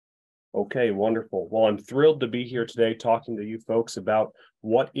Okay, wonderful. Well, I'm thrilled to be here today talking to you folks about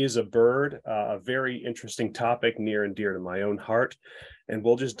what is a bird, a very interesting topic near and dear to my own heart. And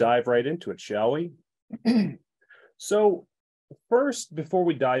we'll just dive right into it, shall we? So, first, before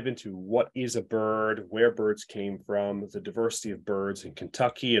we dive into what is a bird, where birds came from, the diversity of birds in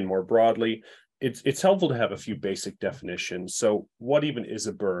Kentucky, and more broadly, it's helpful to have a few basic definitions. So, what even is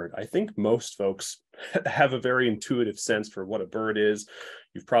a bird? I think most folks have a very intuitive sense for what a bird is.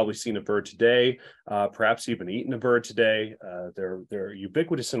 You've probably seen a bird today, perhaps even eaten a bird today. They're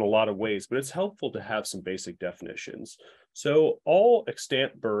ubiquitous in a lot of ways, but it's helpful to have some basic definitions. So, all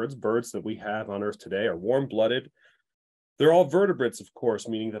extant birds, birds that we have on Earth today, are warm-blooded. They're all vertebrates, of course,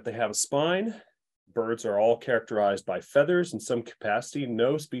 meaning that they have a spine. Birds are all characterized by feathers in some capacity.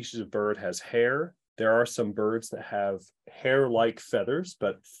 No species of bird has hair. There are some birds that have hair-like feathers,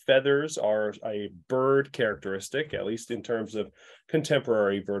 but feathers are a bird characteristic, at least in terms of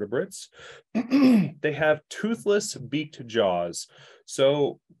contemporary vertebrates. They have toothless beaked jaws.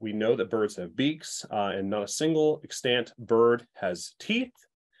 So we know that birds have beaks, and not a single extant bird has teeth.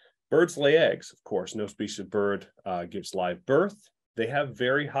 Birds lay eggs, of course. No species of bird gives live birth. They have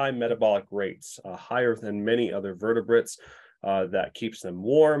very high metabolic rates, higher than many other vertebrates. That keeps them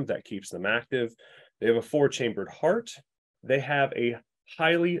warm, that keeps them active. They have a four-chambered heart. They have a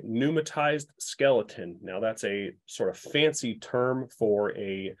highly pneumatized skeleton. Now, that's a sort of fancy term for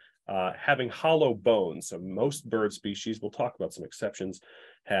having hollow bones. So most bird species, we'll talk about some exceptions,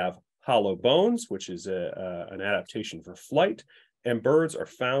 have hollow bones, which is an adaptation for flight. And birds are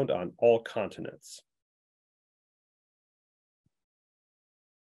found on all continents.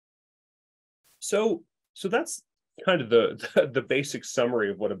 So that's kind of the basic summary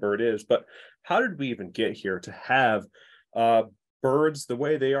of what a bird is, but how did we even get here to have birds the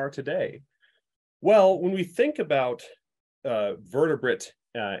way they are today? Well, when we think about vertebrate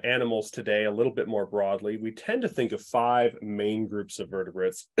animals today a little bit more broadly, we tend to think of five main groups of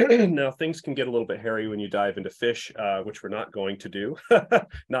vertebrates. Now, things can get a little bit hairy when you dive into fish, which we're not going to do,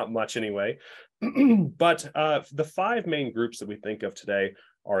 not much anyway. But the five main groups that we think of today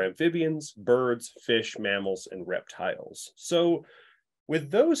are amphibians, birds, fish, mammals, and reptiles. So with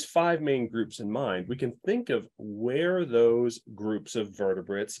those five main groups in mind, we can think of where those groups of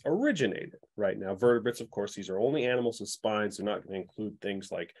vertebrates originated. Right now, vertebrates, of course, these are only animals with spines. They're not going to include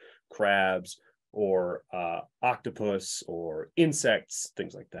things like crabs or octopus or insects,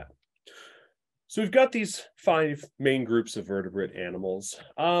 things like that. So we've got these five main groups of vertebrate animals,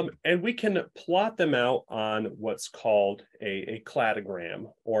 and we can plot them out on what's called a cladogram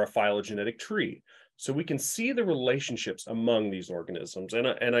or a phylogenetic tree. So we can see the relationships among these organisms. And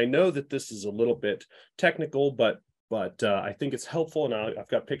I know that this is a little bit technical, but I think it's helpful, and I've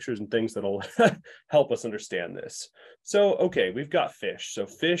got pictures and things that'll help us understand this. So, okay, we've got fish. So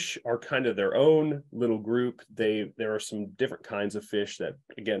fish are kind of their own little group. There are some different kinds of fish that,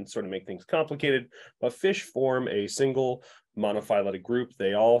 again, sort of make things complicated, but fish form a single monophyletic group.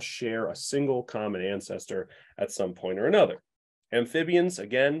 They all share a single common ancestor at some point or another. Amphibians,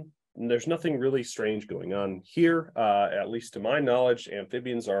 again, there's nothing really strange going on here, at least to my knowledge.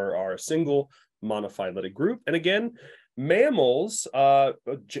 Amphibians are a single monophyletic group. And again, mammals, by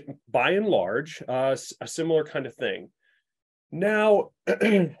and large, a similar kind of thing. Now,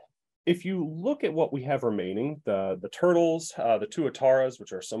 if you look at what we have remaining, the turtles, the tuataras,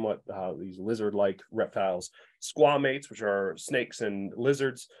 which are somewhat these lizard-like reptiles, squamates, which are snakes and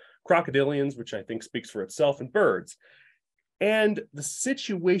lizards, crocodilians, which I think speaks for itself, and birds. And the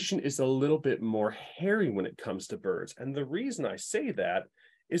situation is a little bit more hairy when it comes to birds. And the reason I say that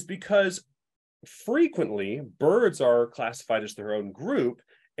is because frequently birds are classified as their own group,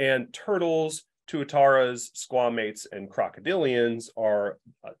 and turtles, tuataras, squamates, and crocodilians are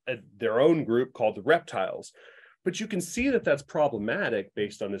their own group called the reptiles. But you can see that that's problematic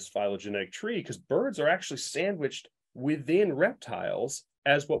based on this phylogenetic tree, because birds are actually sandwiched within reptiles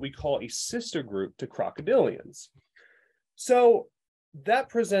as what we call a sister group to crocodilians. So that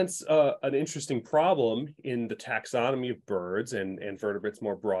presents an interesting problem in the taxonomy of birds and vertebrates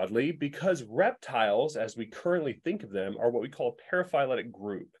more broadly, because reptiles, as we currently think of them, are what we call a paraphyletic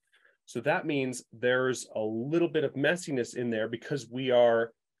group. So that means there's a little bit of messiness in there because we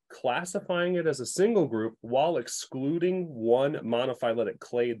are classifying it as a single group while excluding one monophyletic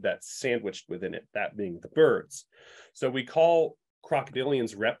clade that's sandwiched within it, that being the birds. So we call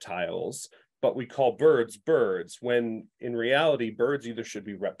crocodilians reptiles, but we call birds birds, when in reality, birds either should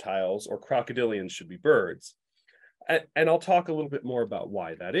be reptiles or crocodilians should be birds. And I'll talk a little bit more about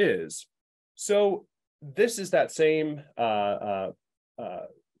why that is. So this is that same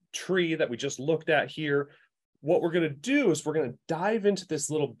tree that we just looked at here. what we're going to do is we're going to dive into this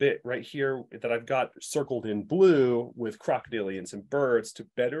little bit right here that I've got circled in blue with crocodilians and birds to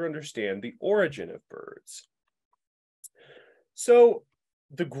better understand the origin of birds. So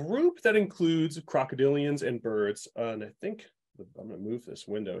the group that includes crocodilians and birds, and I think I'm going to move this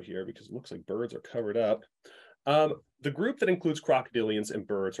window here because it looks like birds are covered up. The group that includes crocodilians and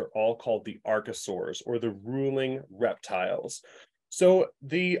birds are all called the archosaurs, or the ruling reptiles. So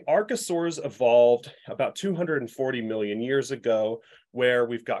the archosaurs evolved about 240 million years ago, where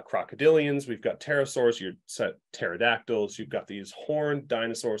we've got crocodilians, we've got pterosaurs, your pterodactyls, you've got these horned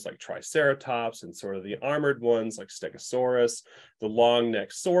dinosaurs like triceratops, and sort of the armored ones like stegosaurus, the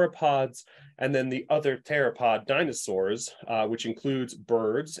long-necked sauropods, and then the other theropod dinosaurs, which includes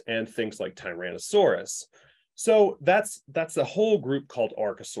birds and things like Tyrannosaurus. So that's the whole group called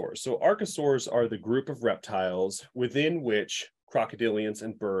archosaurs. So archosaurs are the group of reptiles within which crocodilians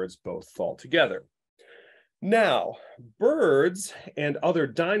and birds both fall together. Now, birds and other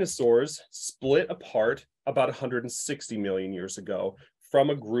dinosaurs split apart about 160 million years ago from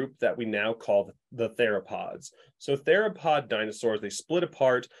a group that we now call the theropods. So theropod dinosaurs, they split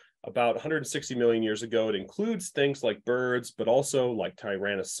apart about 160 million years ago. It includes things like birds, but also like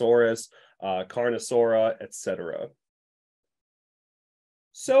Tyrannosaurus, Carnosaura, etc.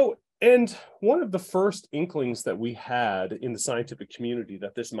 So, and one of the first inklings that we had in the scientific community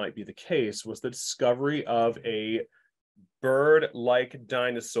that this might be the case was the discovery of a bird-like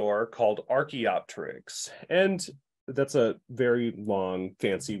dinosaur called Archaeopteryx. And that's a very long,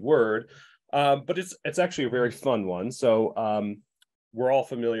 fancy word, but it's actually a very fun one. So we're all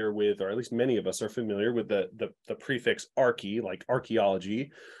familiar with, or at least many of us are familiar with the prefix archae, like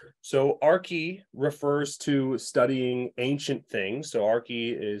archaeology. So archae refers to studying ancient things. So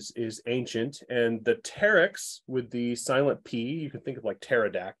archae is ancient, and the pteryx with the silent P, you can think of like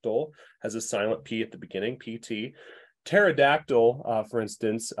pterodactyl, has a silent P at the beginning, PT. Pterodactyl, for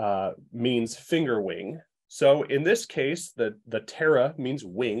instance, means finger wing. So in this case, the ptera means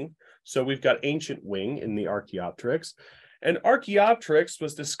wing. So we've got ancient wing in the Archaeopteryx. And Archaeopteryx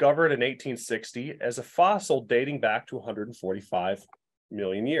was discovered in 1860 as a fossil dating back to 145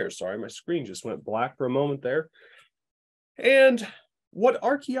 million years. Sorry, my screen just went black for a moment there. And what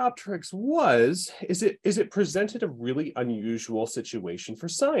Archaeopteryx was, is it presented a really unusual situation for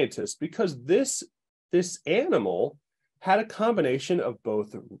scientists, because this animal had a combination of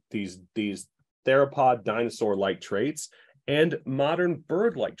both these theropod dinosaur-like traits and modern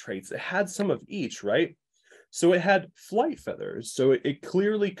bird-like traits. It had some of each, right? So it had flight feathers. So it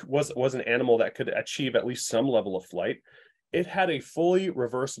clearly was an animal that could achieve at least some level of flight. It had a fully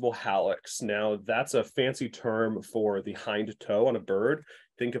reversible hallux. Now, that's a fancy term for the hind toe on a bird.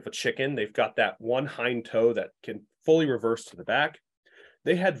 Think of a chicken. They've got that one hind toe that can fully reverse to the back.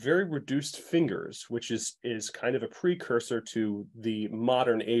 They had very reduced fingers, which is kind of a precursor to the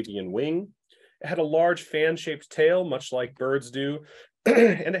modern avian wing. It had a large fan-shaped tail, much like birds do,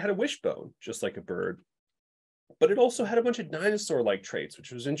 and it had a wishbone, just like a bird. But it also had a bunch of dinosaur-like traits,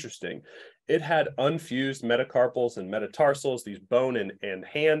 which was interesting. It had unfused metacarpals and metatarsals. These bone and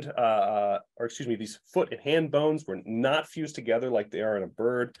hand, these foot and hand bones were not fused together like they are in a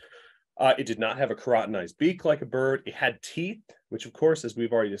bird. It did not have a keratinized beak like a bird. It had teeth, which of course, as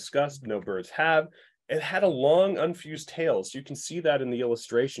we've already discussed, no birds have. It had a long unfused tail. So you can see that in the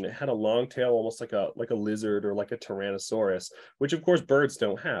illustration. It had a long tail, almost like a lizard or like a Tyrannosaurus, which of course birds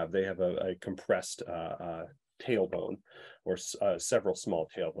don't have. They have a compressed tailbone, or several small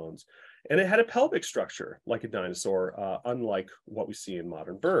tailbones. And it had a pelvic structure like a dinosaur, unlike what we see in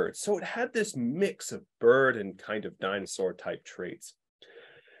modern birds. So it had this mix of bird and kind of dinosaur type traits.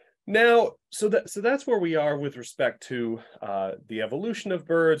 Now, so that's where we are with respect to the evolution of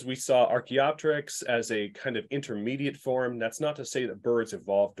birds. We saw Archaeopteryx as a kind of intermediate form. That's not to say that birds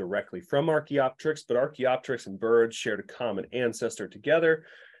evolved directly from Archaeopteryx, but Archaeopteryx and birds shared a common ancestor together.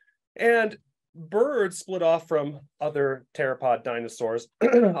 And birds split off from other theropod dinosaurs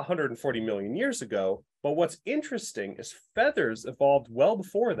 140 million years ago. But what's interesting is feathers evolved well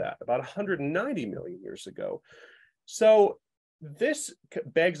before that, about 190 million years ago. So this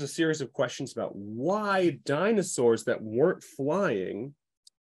begs a series of questions about why dinosaurs that weren't flying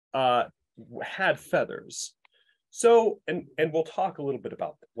had feathers. So, and we'll talk a little bit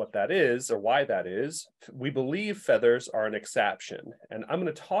about what that is or why that is. We believe feathers are an exception, and I'm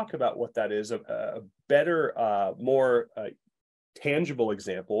going to talk about what that is. A better, more tangible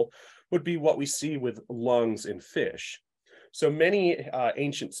example would be what we see with lungs in fish. So many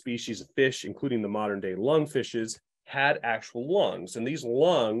ancient species of fish, including the modern day lungfishes, had actual lungs. And these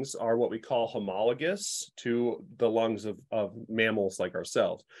lungs are what we call homologous to the lungs of mammals like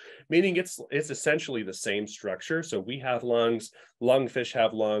ourselves, meaning it's essentially the same structure. So we have lungs, lungfish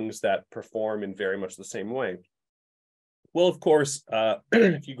have lungs that perform in very much the same way. Well, of course,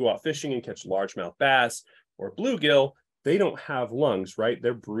 if you go out fishing and catch largemouth bass or bluegill, they don't have lungs, right?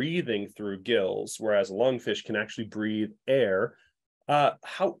 They're breathing through gills, whereas lungfish can actually breathe air.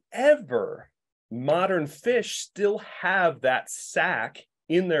 However, modern fish still have that sac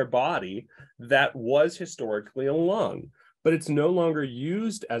in their body that was historically a lung, but it's no longer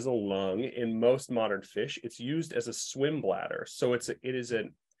used as a lung in most modern fish. It's used as a swim bladder. So it is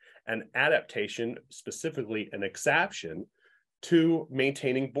an adaptation, specifically an exaptation, to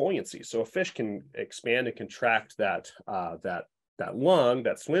maintaining buoyancy. So a fish can expand and contract that lung,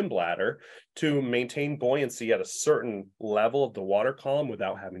 that swim bladder, to maintain buoyancy at a certain level of the water column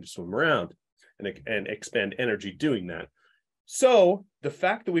without having to swim around and expend energy doing that. So the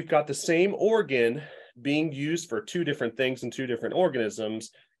fact that we've got the same organ being used for two different things in two different organisms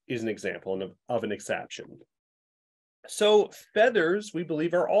is an example of an exaptation. So feathers, we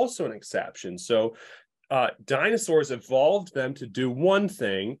believe, are also an exaptation. So dinosaurs evolved them to do one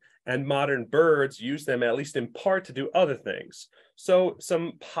thing, and modern birds use them, at least in part, to do other things. So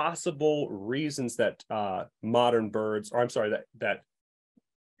some possible reasons that that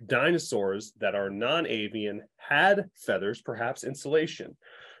dinosaurs that are non-avian had feathers, perhaps insulation.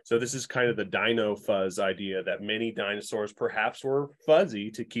 So this is kind of the dino fuzz idea that many dinosaurs perhaps were fuzzy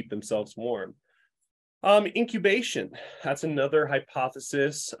to keep themselves warm. Incubation, that's another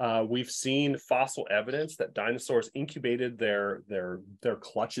hypothesis. We've seen fossil evidence that dinosaurs incubated their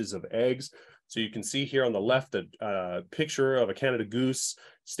clutches of eggs. So you can see here on the left a picture of a Canada goose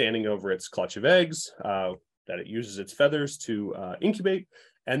standing over its clutch of eggs that it uses its feathers to incubate.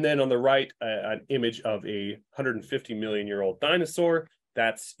 And then on the right, an image of a 150 million year old dinosaur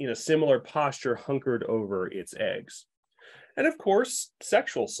that's in a similar posture, hunkered over its eggs. And of course,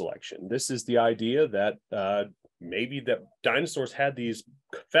 sexual selection. This is the idea that maybe that dinosaurs had these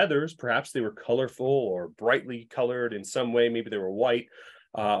feathers, perhaps they were colorful or brightly colored in some way, maybe they were white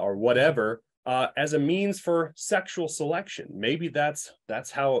or whatever, as a means for sexual selection. Maybe that's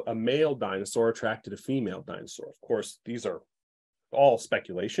how a male dinosaur attracted a female dinosaur. Of course, these are all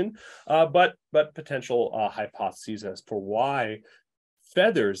speculation, but potential hypotheses as for why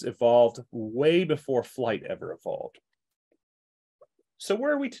feathers evolved way before flight ever evolved. So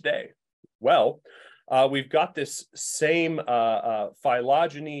where are we today? Well, we've got this same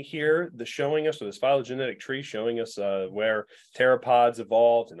phylogeny here showing us, or this phylogenetic tree showing us where theropods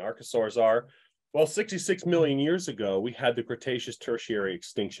evolved and archosaurs are. Well, 66 million years ago, we had the Cretaceous Tertiary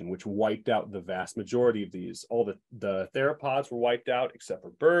extinction, which wiped out the vast majority of these. All the theropods were wiped out except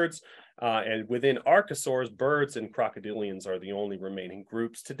for birds. And within archosaurs, birds and crocodilians are the only remaining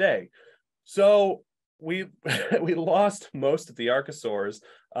groups today. So we lost most of the archosaurs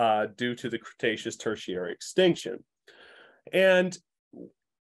due to the Cretaceous Tertiary extinction. And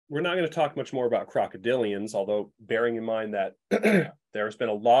we're not going to talk much more about crocodilians, although bearing in mind that there's been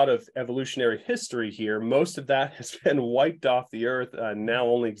a lot of evolutionary history here. Most of that has been wiped off the earth, now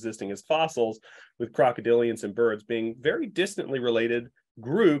only existing as fossils, with crocodilians and birds being very distantly related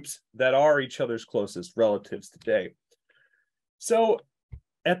groups that are each other's closest relatives today. So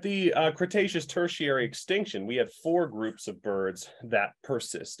at the Cretaceous Tertiary extinction, we had 4 groups of birds that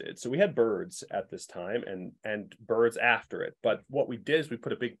persisted. So we had birds at this time and birds after it. But what we did is we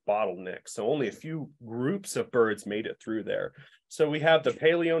put a big bottleneck. So only a few groups of birds made it through there. So we have the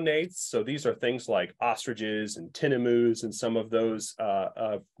paleonates. So these are things like ostriches and tinamous and some of those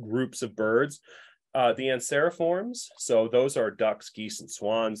groups of birds. The anseriforms. So those are ducks, geese, and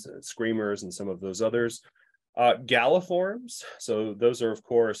swans, and screamers, and some of those others. Galliforms, so those are of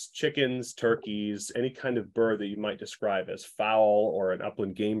course chickens, turkeys, any kind of bird that you might describe as fowl or an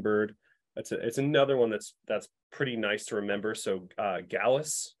upland game bird. It's another one that's pretty nice to remember. So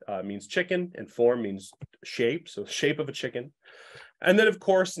gallus means chicken, and form means shape, so shape of a chicken. And then of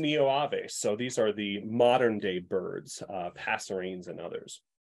course neoaves, so these are the modern day birds, passerines and others.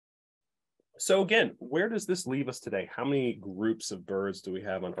 So again, where does this leave us today? How many groups of birds do we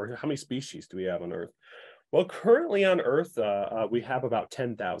have on, or how many species do we have on Earth? Well, currently on Earth, we have about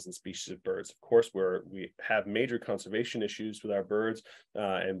 10,000 species of birds. Of course, we have major conservation issues with our birds,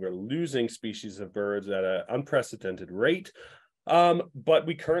 and we're losing species of birds at an unprecedented rate. But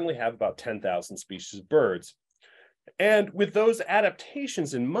we currently have about 10,000 species of birds. And with those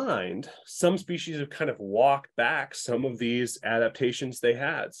adaptations in mind, some species have kind of walked back some of these adaptations they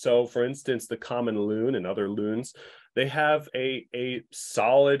had. So for instance, the common loon and other loons They have a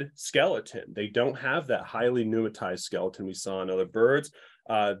solid skeleton. They don't have that highly pneumatized skeleton we saw in other birds.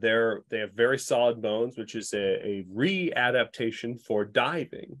 They have very solid bones, which is a readaptation for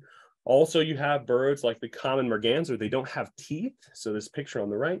diving. Also, you have birds like the common merganser. They don't have teeth. So this picture on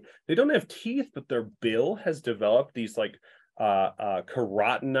the right, they don't have teeth, but their bill has developed these like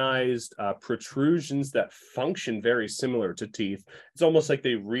keratinized protrusions that function very similar to teeth. It's almost like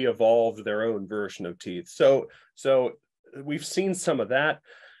they re-evolved their own version of teeth. So we've seen some of that.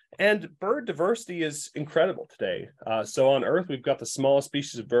 And bird diversity is incredible today. So on Earth, we've got the smallest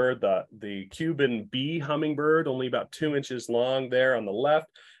species of bird, the Cuban bee hummingbird, only about 2 inches long there on the left,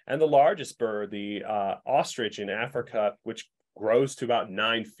 and the largest bird, the ostrich in Africa, which grows to about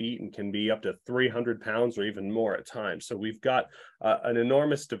 9 feet and can be up to 300 pounds or even more at times. So we've got an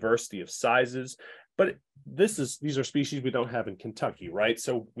enormous diversity of sizes, but these are species we don't have in Kentucky, right?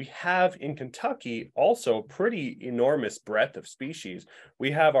 So we have in Kentucky also pretty enormous breadth of species. We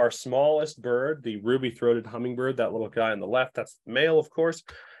have our smallest bird, the ruby-throated hummingbird, that little guy on the left, that's the male, of course.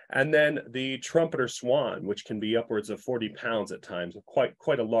 And then the trumpeter swan, which can be upwards of 40 pounds at times,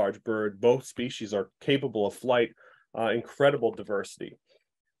 quite a large bird. Both species are capable of flight, incredible diversity.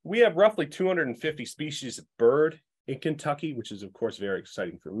 We have roughly 250 species of bird in Kentucky, which is, of course, very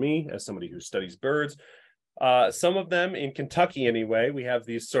exciting for me as somebody who studies birds. Some of them in Kentucky anyway, we have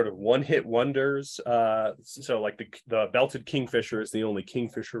these sort of one-hit wonders. So like the belted kingfisher is the only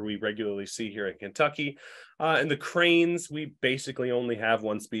kingfisher we regularly see here in Kentucky. And the cranes, we basically only have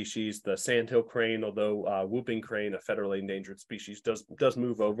one species, the sandhill crane, although whooping crane, a federally endangered species, does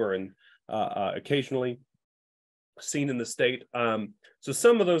move over and occasionally seen in the state. So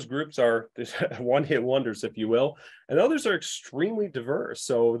some of those groups are one-hit wonders, if you will, and others are extremely diverse.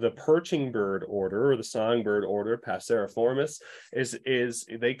 So the perching bird order, or the songbird order, Passeriformis,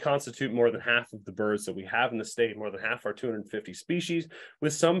 they constitute more than half of the birds that we have in the state, more than half our 250 species,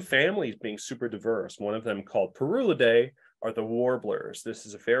 with some families being super diverse. One of them, called Parulidae, are the warblers. This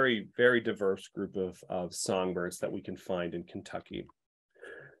is a very, very diverse group of songbirds that we can find in Kentucky.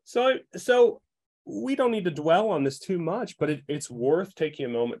 So we don't need to dwell on this too much, but it's worth taking a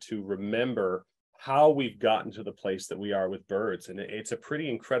moment to remember how we've gotten to the place that we are with birds. And it's a pretty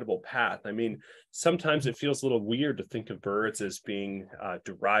incredible path. I mean, sometimes it feels a little weird to think of birds as being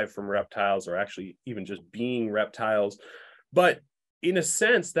derived from reptiles, or actually even just being reptiles. But in a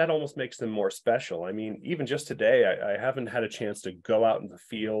sense, that almost makes them more special. I mean, even just today, I haven't had a chance to go out in the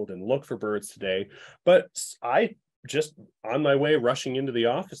field and look for birds today, but I just on my way rushing into the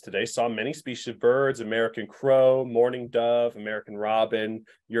office today, saw many species of birds: American crow, mourning dove, American robin,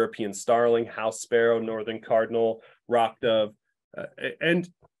 European starling, house sparrow, northern cardinal, rock dove. And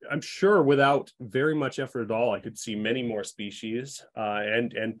I'm sure without very much effort at all, I could see many more species.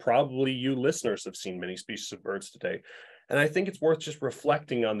 And probably you listeners have seen many species of birds today. And I think it's worth just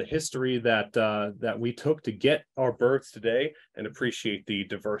reflecting on the history that we took to get our birds today, and appreciate the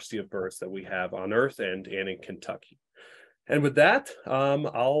diversity of birds that we have on Earth and in Kentucky. And with that,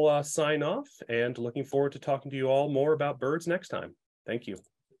 I'll sign off, and looking forward to talking to you all more about birds next time. Thank you.